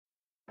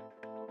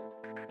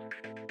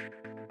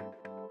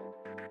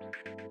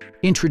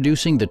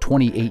Introducing the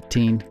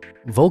 2018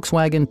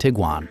 Volkswagen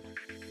Tiguan.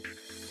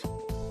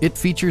 It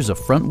features a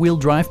front-wheel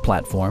drive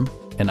platform,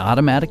 an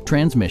automatic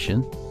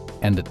transmission,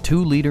 and a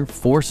 2-liter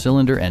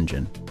 4-cylinder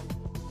engine.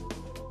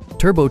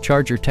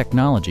 Turbocharger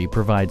technology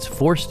provides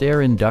forced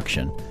air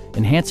induction,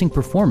 enhancing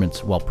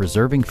performance while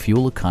preserving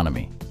fuel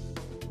economy.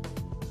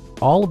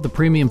 All of the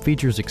premium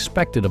features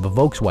expected of a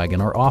Volkswagen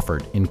are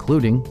offered,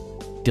 including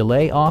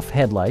delay-off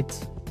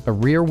headlights, a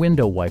rear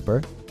window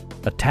wiper,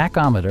 a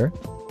tachometer,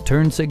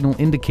 turn signal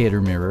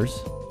indicator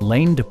mirrors,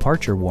 lane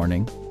departure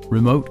warning,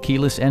 remote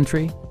keyless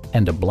entry,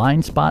 and a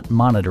blind spot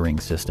monitoring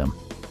system.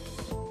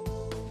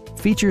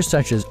 Features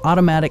such as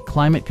automatic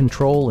climate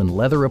control and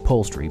leather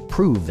upholstery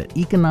prove that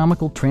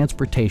economical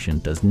transportation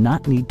does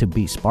not need to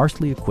be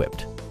sparsely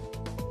equipped.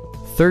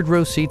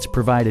 Third-row seats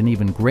provide an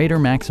even greater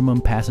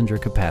maximum passenger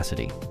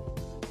capacity.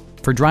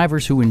 For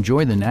drivers who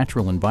enjoy the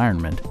natural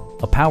environment,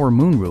 a power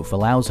moonroof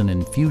allows an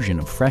infusion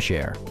of fresh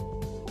air.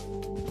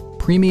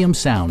 Premium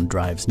sound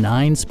drives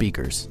 9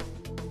 speakers,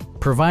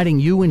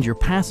 providing you and your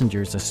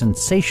passengers a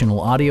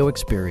sensational audio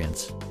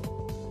experience.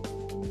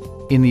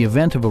 In the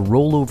event of a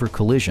rollover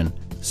collision,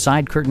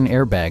 side curtain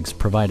airbags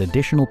provide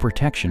additional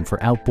protection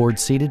for outboard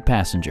seated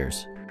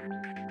passengers.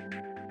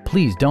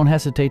 Please don't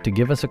hesitate to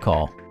give us a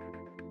call.